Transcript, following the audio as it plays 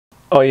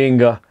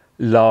Ayinger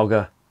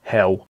Lager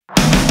Hell.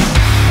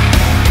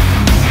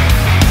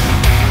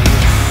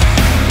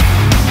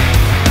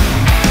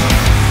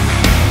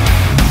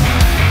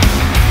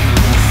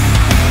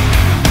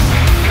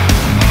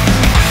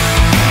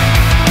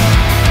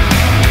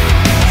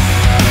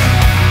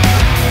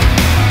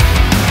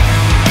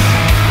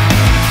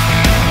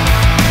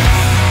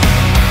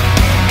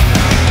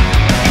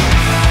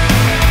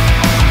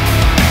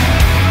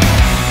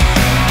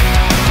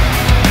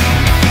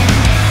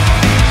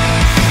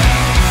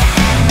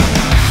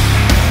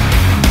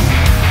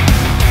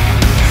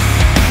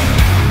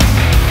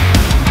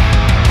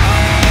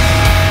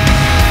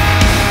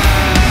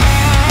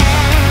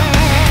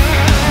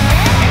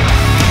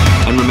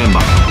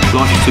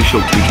 Life is too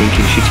short to be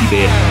drinking shitty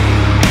beer.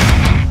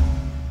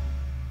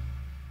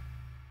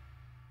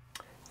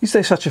 Is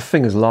there such a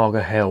thing as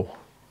lager hell?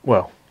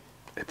 Well,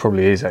 it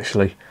probably is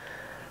actually.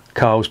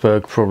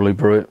 Carlsberg probably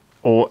brew it,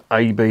 or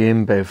AB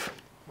InBev,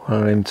 one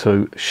of them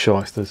two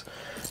shysters.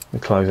 Let me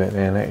close that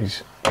down, that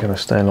is going to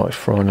stand like it's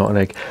frying like an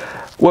egg.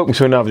 Welcome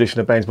to another edition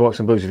of Ben's Bikes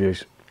and Booze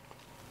Reviews.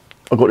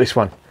 I've got this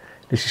one.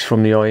 This is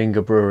from the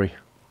Ayinger Brewery,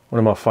 one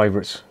of my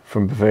favourites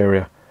from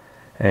Bavaria.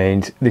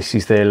 And this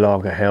is their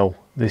lager hell.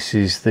 This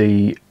is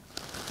the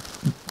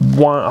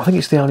one, I think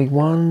it's the only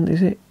one,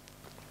 is it?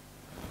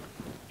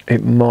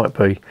 It might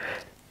be.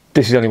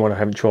 This is the only one I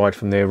haven't tried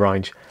from their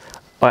range.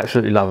 I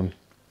absolutely love them.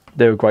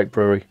 They're a great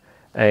brewery,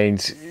 and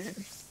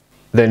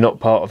they're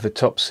not part of the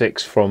top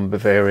 6 from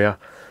Bavaria.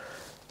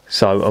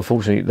 So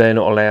unfortunately they're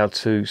not allowed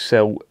to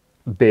sell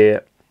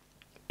beer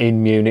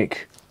in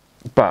Munich.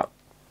 But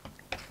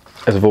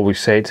as I've always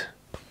said,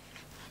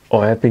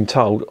 I have been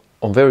told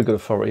on very good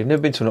authority, I've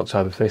never been to an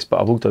Oktoberfest, but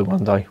I will do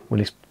one day when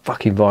this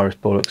fucking virus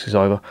bollocks is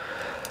over,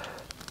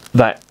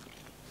 that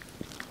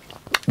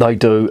they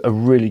do a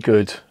really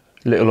good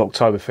little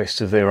Oktoberfest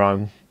of their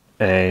own.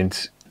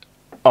 And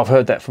I've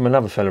heard that from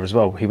another fella as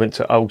well. He went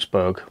to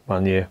Augsburg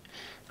one year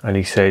and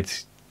he said,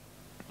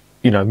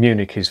 you know,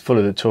 Munich is full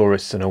of the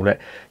tourists and all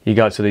that. You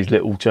go to these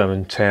little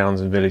German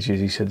towns and villages,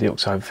 he said the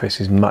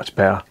Oktoberfest is much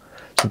better.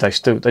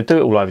 So they do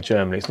it all over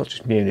Germany. It's not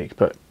just Munich,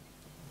 but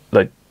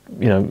they,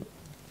 you know,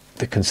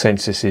 the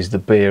consensus is the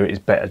beer is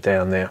better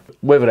down there.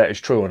 Whether that is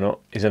true or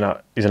not is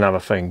another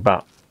thing.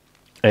 But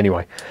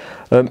anyway,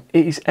 it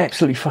is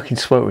absolutely fucking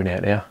sweltering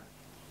out there,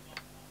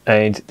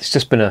 and it's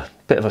just been a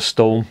bit of a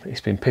storm.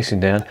 It's been pissing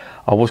down.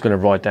 I was going to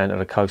ride down to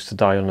the coast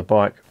today on the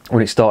bike.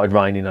 When it started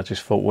raining, I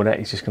just thought, well, that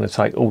is just going to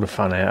take all the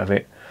fun out of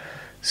it.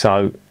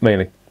 So me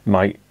and a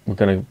mate, we're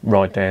going to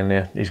ride down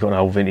there. He's got an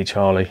old vintage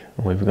Harley,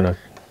 and we were going to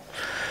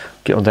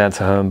get on down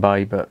to Herne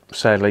Bay, but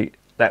sadly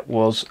that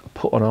was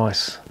put on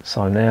ice.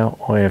 So now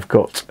I have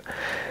got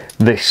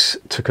this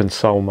to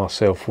console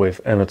myself with.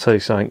 And I'll tell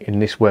you something, in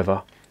this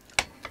weather,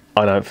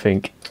 I don't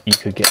think you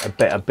could get a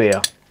better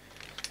beer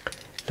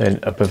than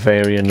a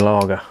Bavarian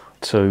lager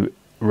to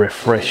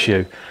refresh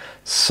you.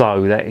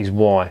 So that is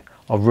why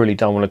I really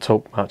don't want to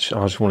talk much.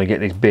 I just want to get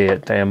this beer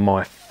down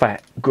my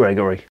fat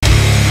Gregory.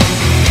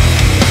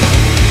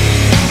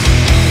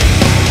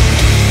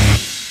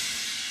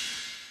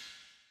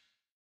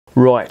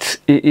 Right,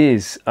 it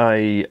is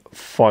a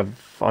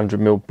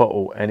 500ml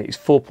bottle and it's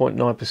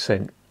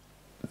 4.9%.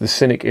 The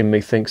cynic in me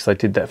thinks they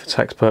did that for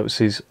tax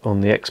purposes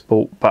on the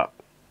export, but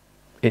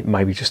it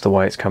may be just the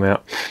way it's come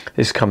out.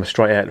 This is coming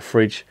straight out of the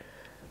fridge,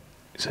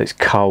 so it's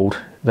cold.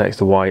 That is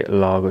the way a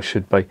lager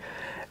should be.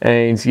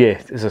 And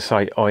yeah, as I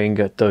say,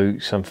 Ayinger do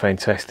some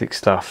fantastic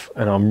stuff,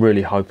 and I'm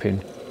really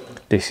hoping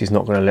this is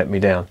not going to let me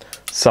down.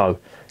 So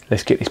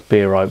let's get this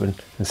beer open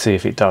and see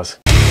if it does.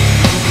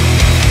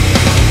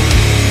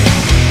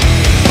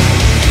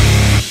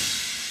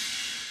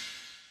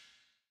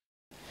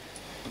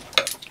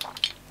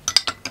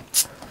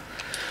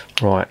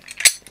 Right,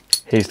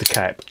 here's the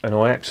cap, and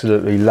I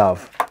absolutely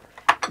love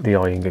the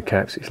Ayinger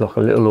caps. It's like a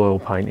little oil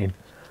painting.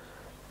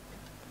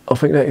 I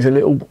think that is a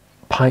little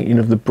painting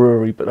of the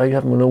brewery, but they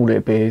have them on all their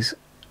beers,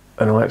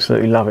 and I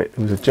absolutely love it.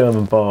 There was a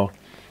German bar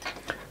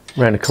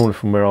around the corner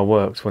from where I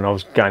worked when I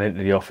was going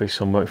into the office.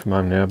 I'm working from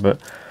home now,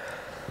 but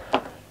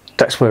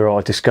that's where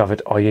I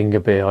discovered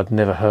Ayinger beer. I'd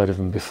never heard of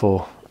them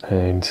before,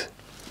 and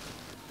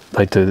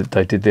they did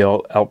the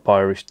Alt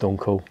Bayerisch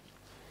Dunkel.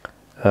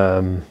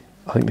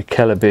 I think the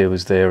Keller beer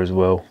was there as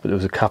well, but there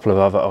was a couple of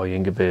other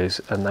Ayinger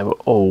beers, and they were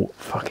all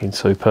fucking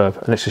superb.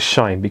 And it's a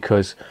shame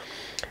because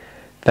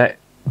that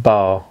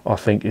bar, I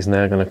think, is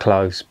now going to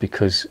close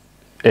because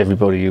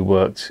everybody who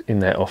worked in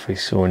that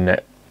office or in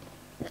that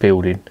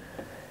building,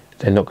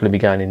 they're not going to be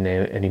going in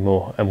there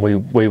anymore, and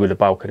we were the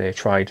bulk of their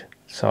trade.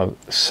 So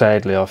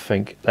sadly, I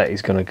think that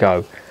is going to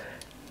go,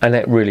 and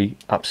that really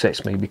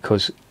upsets me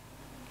because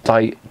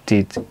they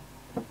did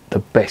the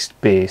best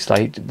beers.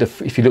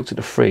 If you looked at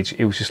the fridge,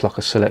 it was just like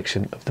a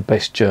selection of the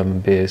best German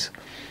beers,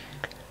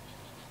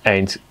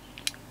 and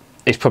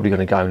it's probably going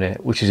to go now,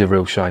 which is a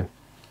real shame.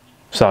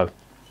 So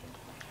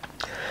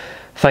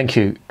thank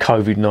you,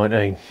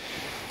 COVID-19.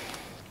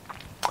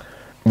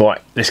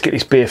 Right, let's get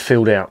this beer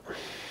filled out.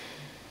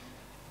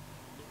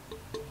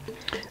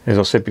 As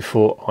I said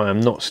before, I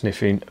am not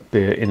sniffing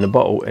beer in the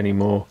bottle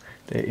anymore.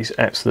 There is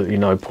absolutely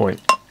no point.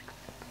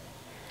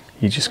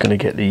 You're just going to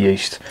get the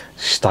yeast.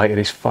 State of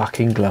this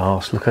fucking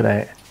glass. Look at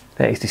that.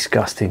 That is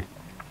disgusting.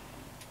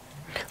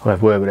 I'll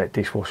have a word with that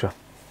dishwasher.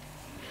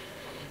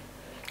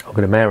 I'm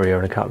going to marry her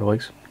in a couple of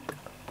weeks.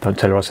 Don't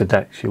tell her I said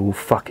that. She will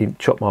fucking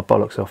chop my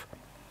bollocks off.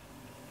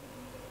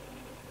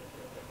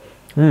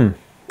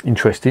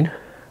 Interesting.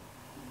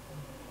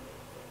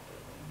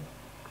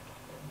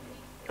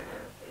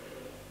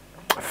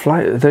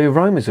 The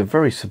aromas are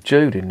very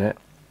subdued in that.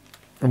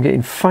 I'm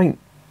getting faint,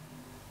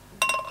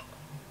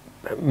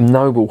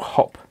 noble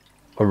hop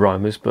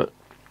aromas, but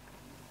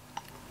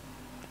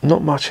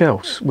not much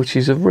else, which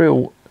is a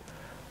real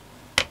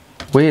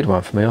weird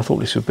one for me. I thought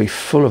this would be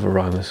full of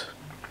aromas.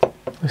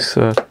 Let's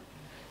have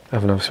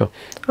another smell.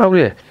 Oh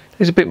yeah,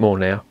 there's a bit more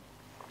now.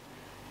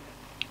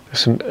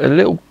 There's a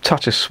little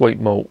touch of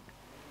sweet malt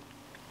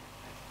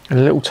and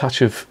a little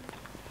touch of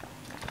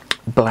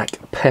black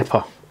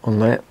pepper on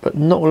that, but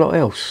not a lot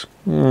else.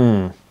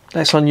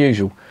 That's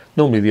unusual.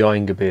 Normally the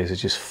Ayinger beers are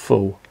just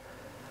full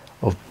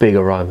of big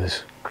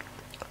aromas.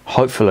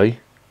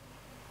 Hopefully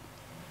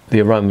the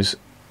aromas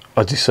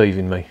are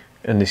deceiving me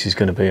and this is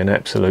going to be an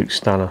absolute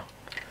stunner.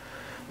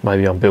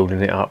 Maybe I'm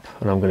building it up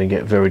and I'm going to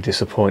get very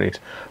disappointed.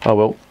 Oh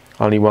well,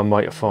 only one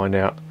way to find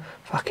out.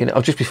 Fucking,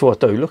 oh, just before I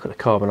do, look at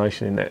the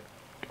carbonation in that.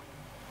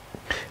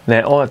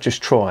 Now I've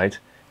just tried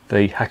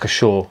the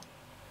Hacker-Shaw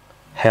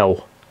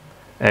Hell,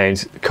 and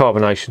the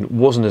carbonation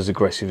wasn't as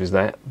aggressive as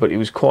that, but it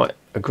was quite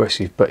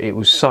aggressive, but it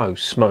was so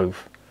smooth.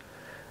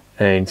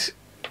 And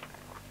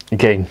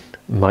again,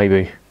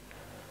 maybe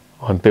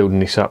I'm building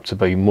this up to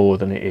be more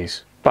than it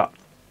is, but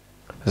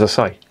as I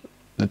say,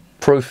 the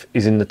proof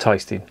is in the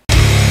tasting.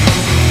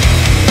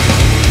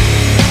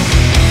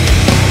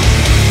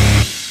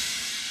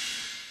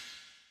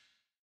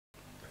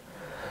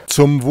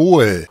 Zum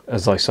Wohl,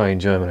 as they say in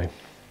Germany.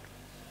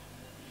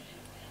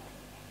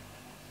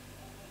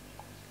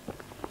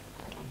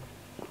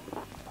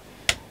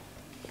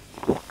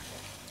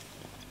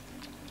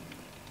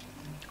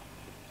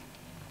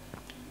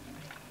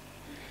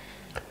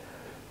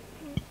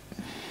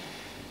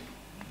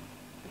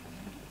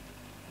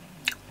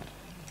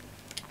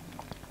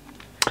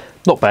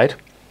 Not bad.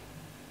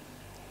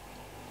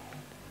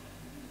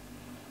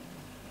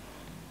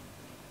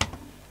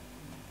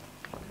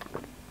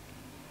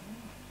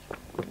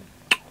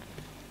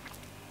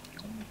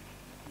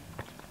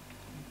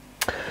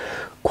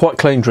 Quite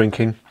clean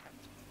drinking.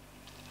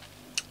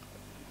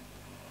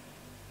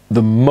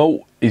 The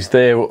malt is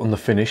there on the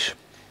finish,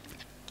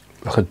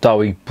 like a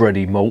doughy,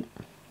 bready malt.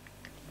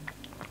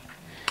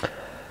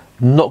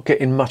 Not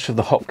getting much of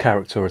the hop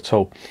character at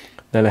all.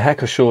 Now the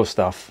Hacker-Shaw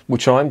stuff,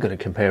 which I'm going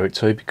to compare it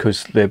to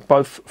because they're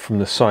both from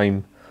the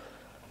same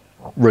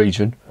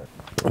region,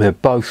 they're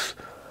both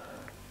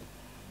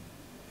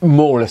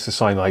more or less the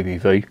same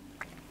ABV,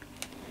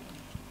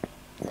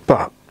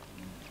 but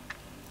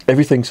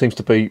everything seems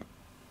to be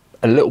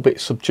a little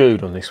bit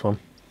subdued on this one.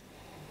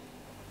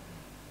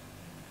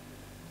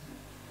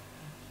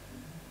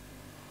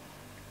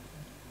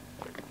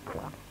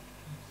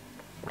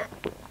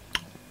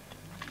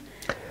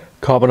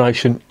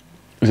 Carbonation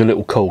is a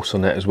little coarse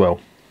on that as well,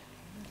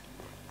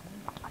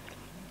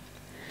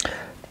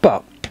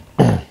 but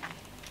I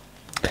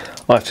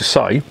have to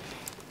say,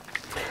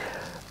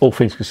 all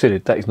things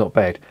considered, that is not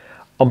bad.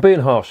 I'm being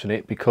harsh on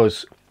it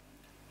because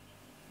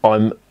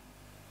I'm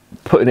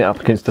putting it up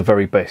against the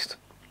very best.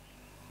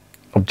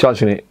 I'm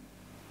judging it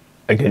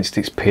against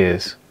its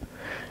peers.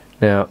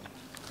 Now,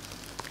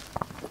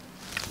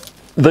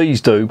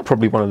 these do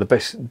probably one of the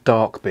best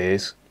dark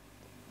beers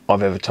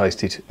I've ever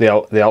tasted. The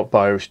Alt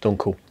Bayerisch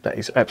Dunkel, that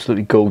is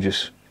absolutely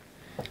gorgeous.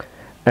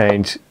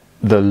 And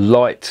the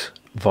light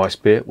Weiss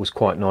beer was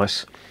quite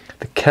nice.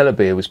 The Keller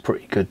beer was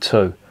pretty good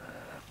too.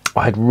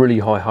 I had really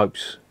high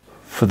hopes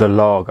for the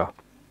lager,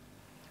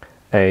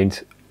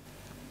 and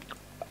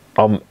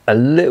I'm a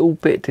little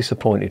bit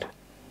disappointed.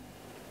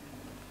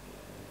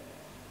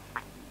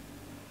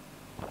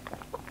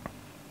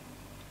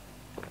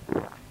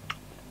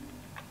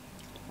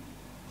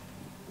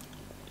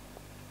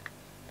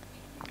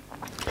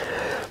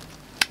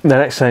 Now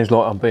that sounds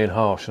like I'm being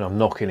harsh and I'm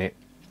knocking it.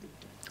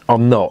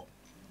 I'm not.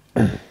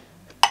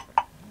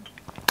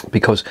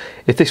 Because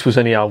if this was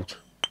any old,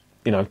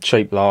 you know,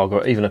 cheap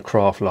lager, even a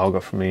craft lager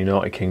from the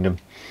United Kingdom,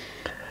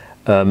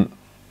 I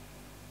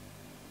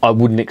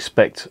wouldn't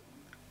expect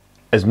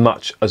as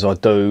much as I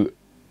do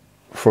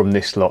from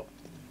this lot,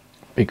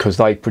 because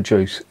they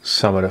produce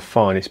some of the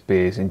finest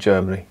beers in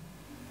Germany,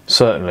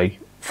 certainly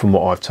from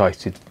what I've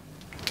tasted.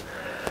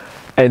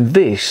 And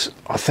this,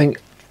 I think,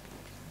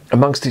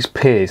 amongst its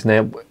peers,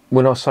 now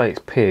when I say its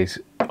peers,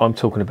 I'm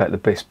talking about the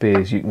best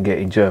beers you can get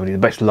in Germany, the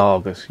best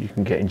lagers you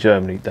can get in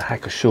Germany. The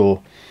Hacker-Shaw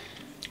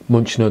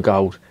Münchner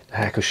Gold, the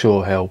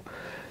Hacker-Shaw Hell,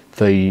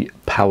 the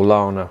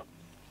Paulaner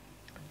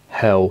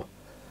Hell,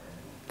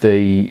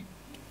 the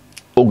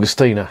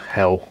Augustiner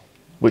Hell,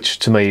 which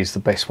to me is the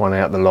best one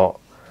out of the lot,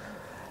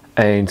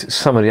 and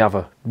some of the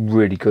other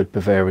really good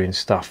Bavarian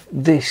stuff.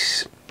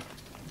 This,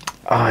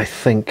 I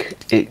think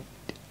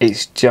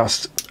it's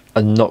just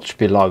a notch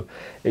below.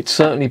 It's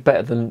certainly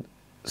better than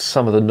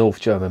some of the North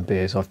German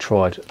beers I've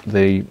tried.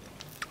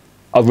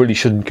 I really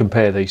shouldn't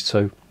compare these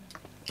two,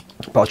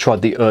 but I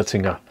tried the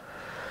Oettinger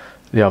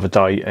the other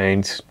day,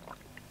 and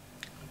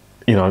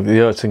you know, the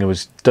Oettinger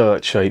was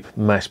dirt cheap,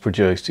 mass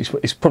produced.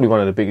 It's probably one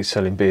of the biggest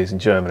selling beers in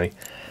Germany,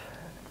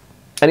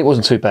 and it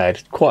wasn't too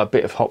bad. Quite a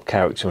bit of hop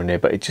character in there,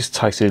 but it just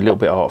tasted a little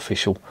bit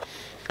artificial.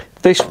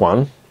 This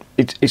one,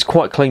 it's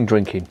quite clean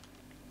drinking.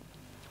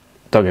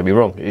 Don't get me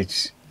wrong,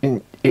 it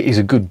is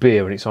a good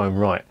beer in its own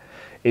right.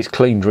 It's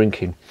clean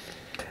drinking.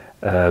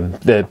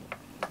 The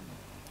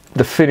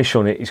finish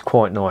on it is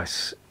quite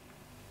nice.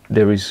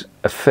 There is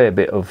a fair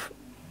bit of,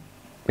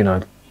 you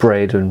know,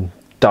 bread and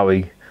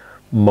doughy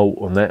malt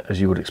on that, as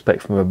you would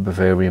expect from a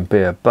Bavarian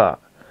beer, but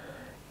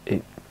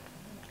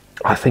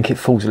I think it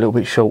falls a little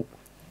bit short.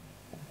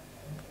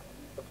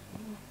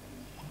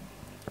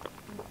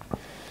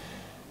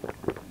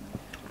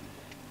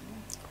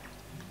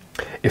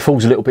 It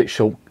falls a little bit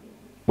short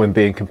when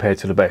being compared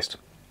to the best.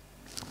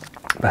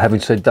 But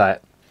having said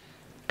that,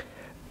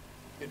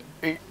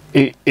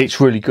 it's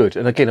really good.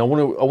 And again, I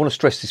want to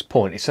stress this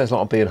point. It sounds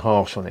like I'm being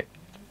harsh on it.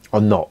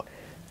 I'm not.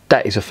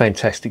 That is a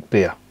fantastic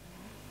beer,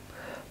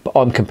 but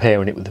I'm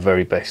comparing it with the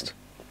very best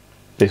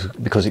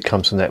because it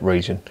comes from that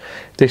region.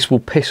 This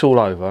will piss all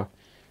over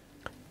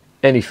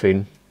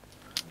anything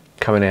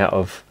coming out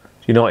of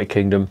the United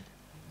Kingdom,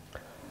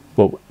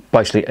 well,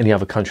 basically any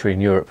other country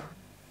in Europe,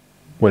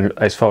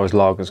 as far as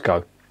lagers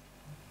go.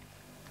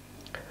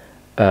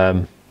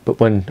 But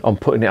when I'm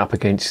putting it up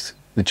against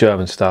the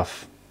German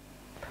stuff,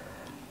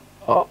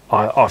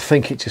 I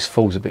think it just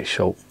falls a bit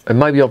short. And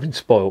maybe I've been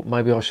spoiled.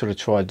 Maybe I should have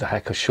tried the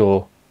Hacker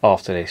Shore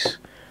after this.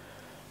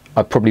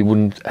 I probably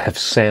wouldn't have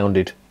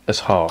sounded as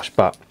harsh,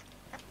 but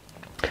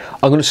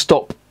I'm going to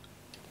stop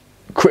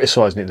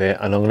criticising it there,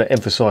 and I'm going to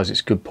emphasise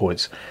its good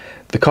points.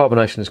 The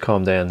carbonation has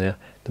calmed down there.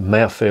 The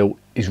mouthfeel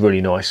is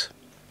really nice.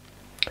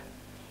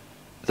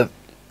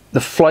 The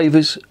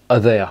flavours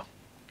are there.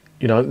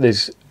 You know,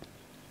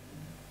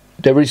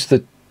 there is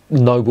the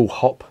noble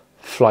hop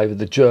flavour,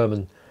 the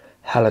German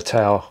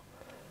Hallertau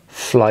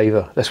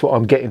flavour. That's what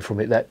I'm getting from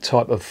it, that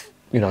type of,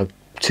 you know,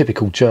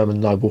 typical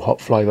German noble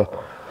hop flavour.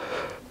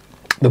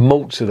 The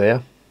malts are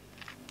there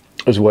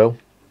as well,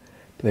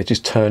 but they're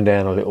just turned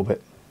down a little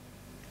bit.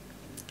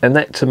 And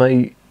that to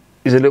me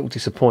is a little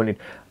disappointing.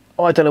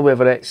 I don't know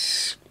whether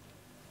that's,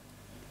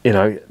 you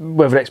know,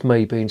 whether that's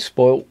me being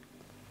spoilt,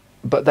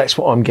 but that's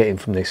what I'm getting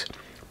from this.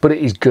 But it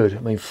is good. I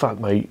mean, fuck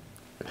me,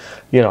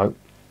 you know,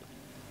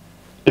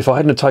 if I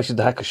hadn't have tasted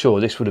the Hacker Shore,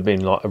 this would have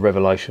been like a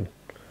revelation.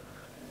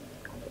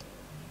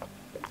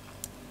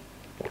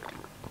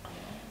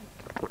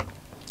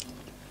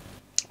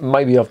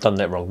 Maybe I've done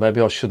that wrong.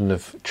 Maybe I shouldn't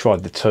have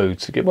tried the two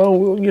to get,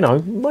 well, you know,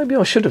 maybe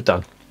I should have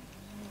done.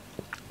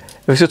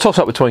 If it's a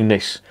toss-up between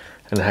this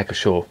and the Hacker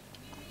Shore,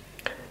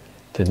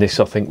 then this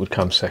I think would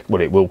come second.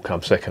 Well, it will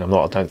come second.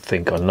 I don't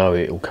think, I know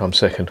it will come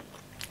second.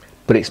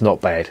 But it's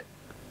not bad.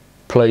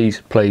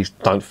 Please, please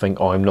don't think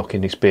I'm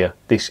knocking this beer.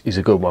 This is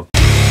a good one.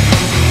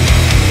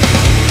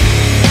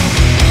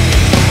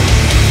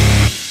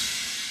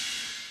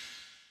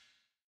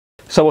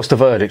 So what's the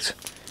verdict?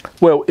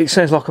 Well, it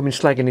sounds like I've been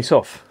slagging this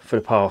off for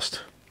the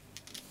past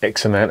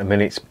X amount of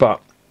minutes,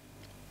 but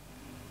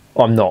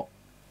I'm not.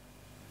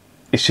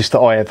 It's just that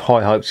I have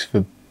high hopes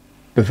for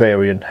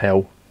Bavarian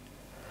hell,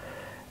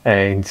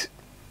 and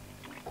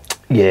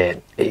yeah,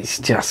 it's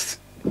just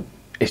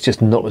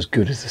not as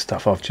good as the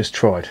stuff I've just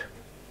tried.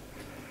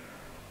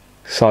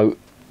 So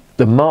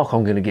the mark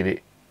I'm going to give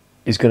it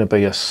is going to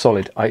be a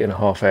solid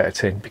 8.5 out of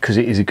 10, because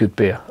it is a good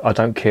beer. I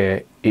don't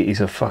care, it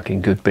is a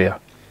fucking good beer.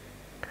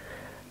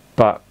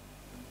 But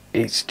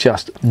it's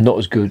just not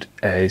as good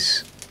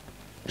as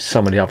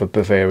some of the other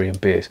Bavarian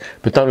beers.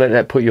 But don't let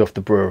that put you off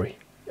the brewery.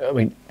 I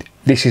mean,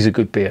 this is a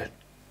good beer,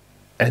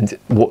 and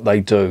what they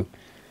do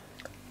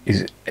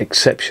is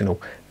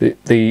exceptional.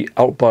 The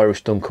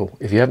Altbayerisch Dunkel,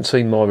 if you haven't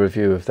seen my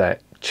review of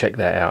that, check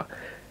that out.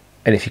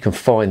 And if you can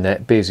find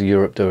that, Beers of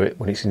Europe do it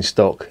when it's in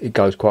stock. It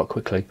goes quite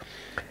quickly.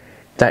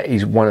 That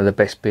is one of the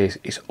best beers.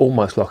 It's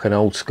almost like an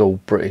old school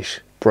British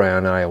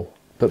brown ale,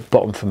 but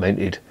bottom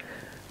fermented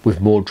with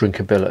more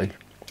drinkability.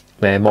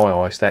 Now in my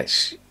eyes,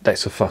 that's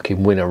a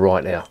fucking winner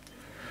right now.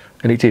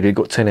 And it did, it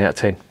got 10 out of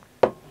 10.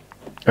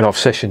 And I've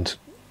sessioned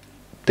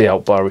the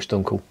Altbayerisch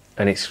Dunkel,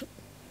 and it's,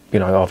 you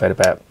know, I've had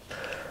about,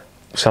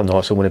 some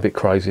nights I went a bit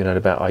crazy and had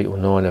about 8 or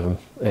 9 of them,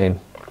 and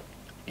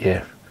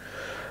yeah,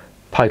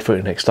 paid for it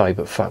the next day,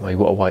 but fuck me,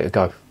 what a way to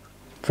go.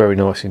 Very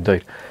nice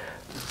indeed.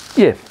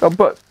 Yeah,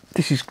 but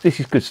this is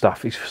good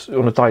stuff. It's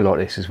on a day like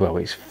this as well.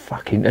 It's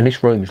fucking, and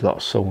this room is like a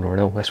sauna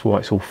and all. That's why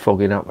it's all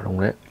fogging up and all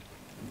that.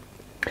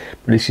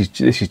 But this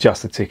is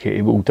just a ticket.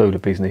 It will do the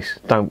business.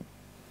 Don't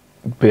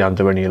be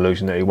under any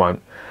illusion that it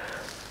won't.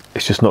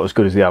 It's just not as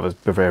good as the other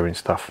Bavarian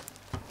stuff.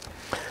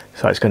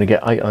 So it's going to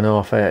get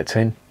 8.5 out of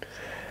 10, and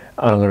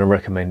I'm going to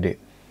recommend it.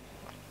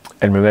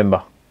 And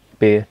remember,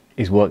 beer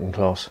is working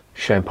class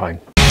champagne.